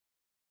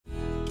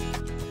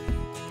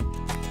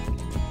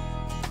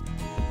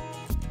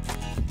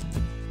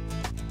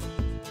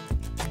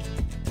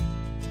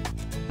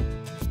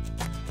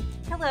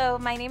Hello,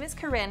 my name is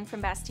Korrin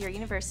from Bastyr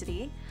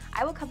University.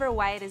 I will cover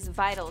why it is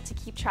vital to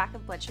keep track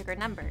of blood sugar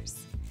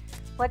numbers.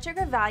 Blood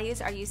sugar values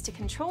are used to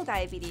control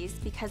diabetes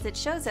because it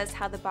shows us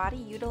how the body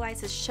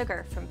utilizes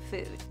sugar from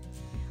food.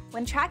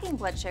 When tracking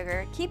blood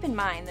sugar, keep in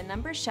mind the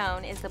number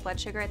shown is the blood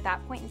sugar at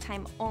that point in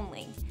time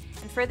only,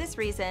 and for this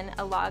reason,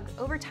 a log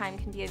over time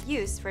can be of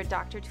use for a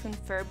doctor to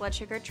infer blood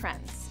sugar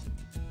trends.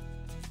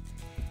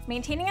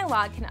 Maintaining a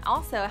log can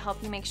also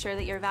help you make sure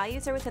that your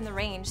values are within the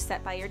range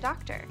set by your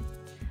doctor.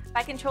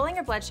 By controlling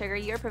your blood sugar,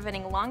 you are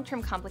preventing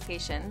long-term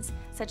complications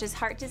such as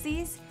heart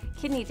disease,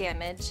 kidney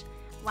damage,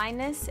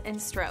 blindness, and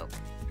stroke.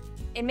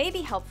 It may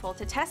be helpful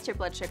to test your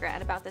blood sugar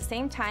at about the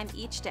same time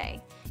each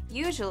day,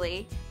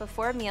 usually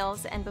before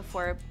meals and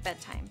before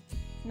bedtime.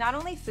 Not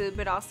only food,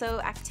 but also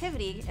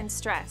activity and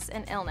stress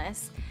and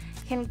illness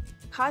can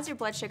cause your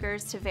blood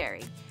sugars to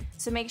vary,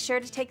 so make sure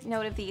to take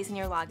note of these in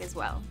your log as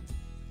well.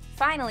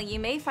 Finally, you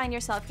may find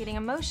yourself getting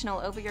emotional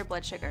over your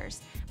blood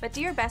sugars, but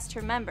do your best to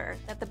remember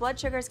that the blood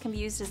sugars can be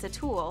used as a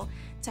tool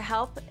to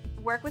help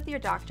work with your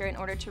doctor in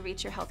order to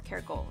reach your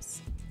healthcare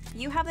goals.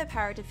 You have the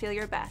power to feel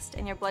your best,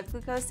 and your blood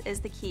glucose is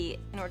the key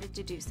in order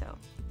to do so.